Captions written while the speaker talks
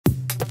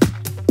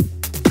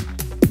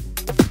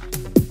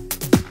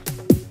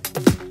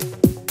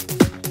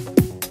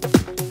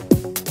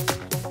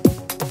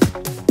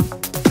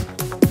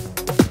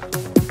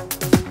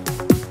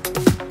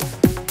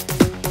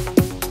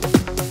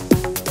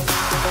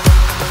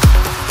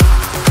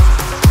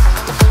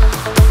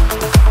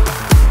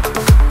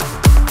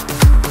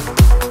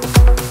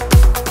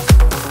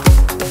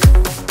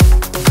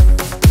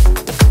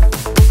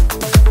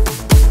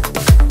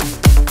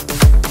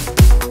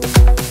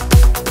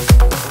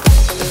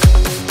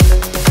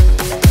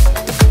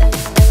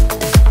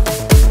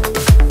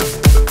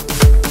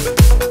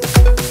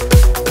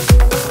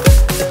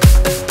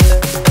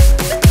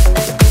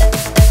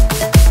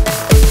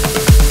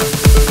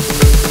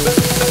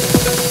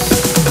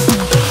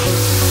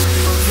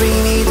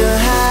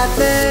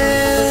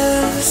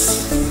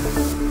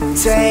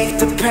take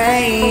the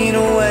pain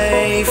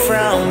away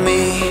from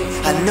me.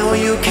 I know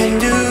you can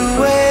do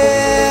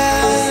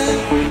it.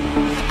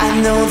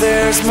 I know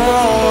there's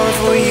more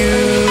for you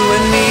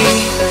and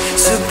me.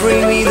 So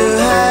bring me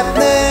the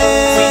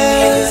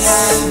happiness,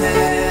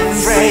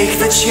 break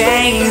the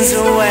chains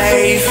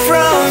away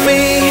from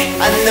me.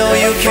 I know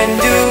you can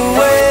do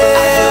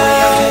it.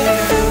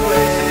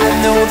 I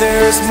know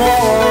there's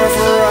more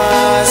for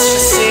us to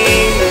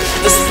see.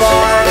 The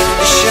spark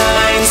that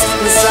shines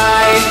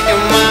inside your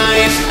mind.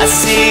 I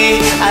see,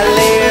 I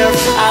live,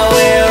 I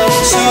will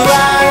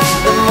survive.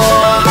 The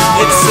more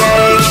you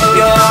take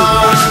your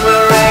arm,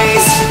 the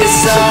race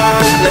is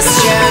our last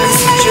chance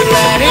to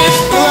let it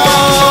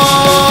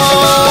blow.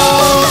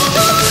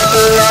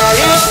 Let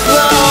it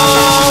blow.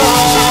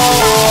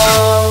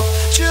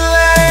 To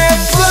let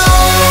it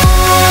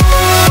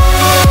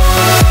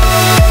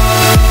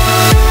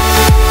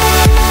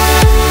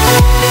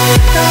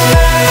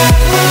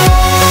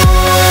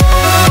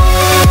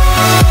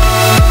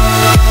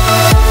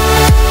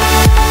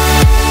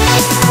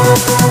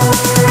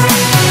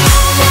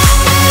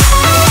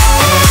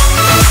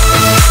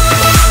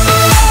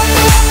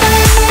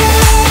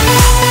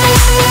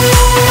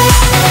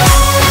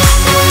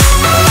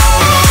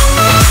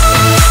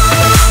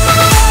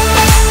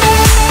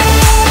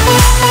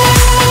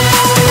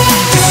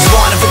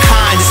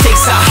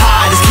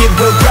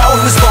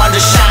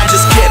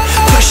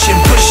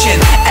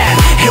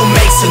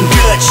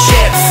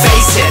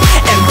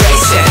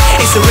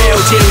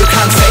you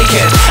can't fake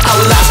it. I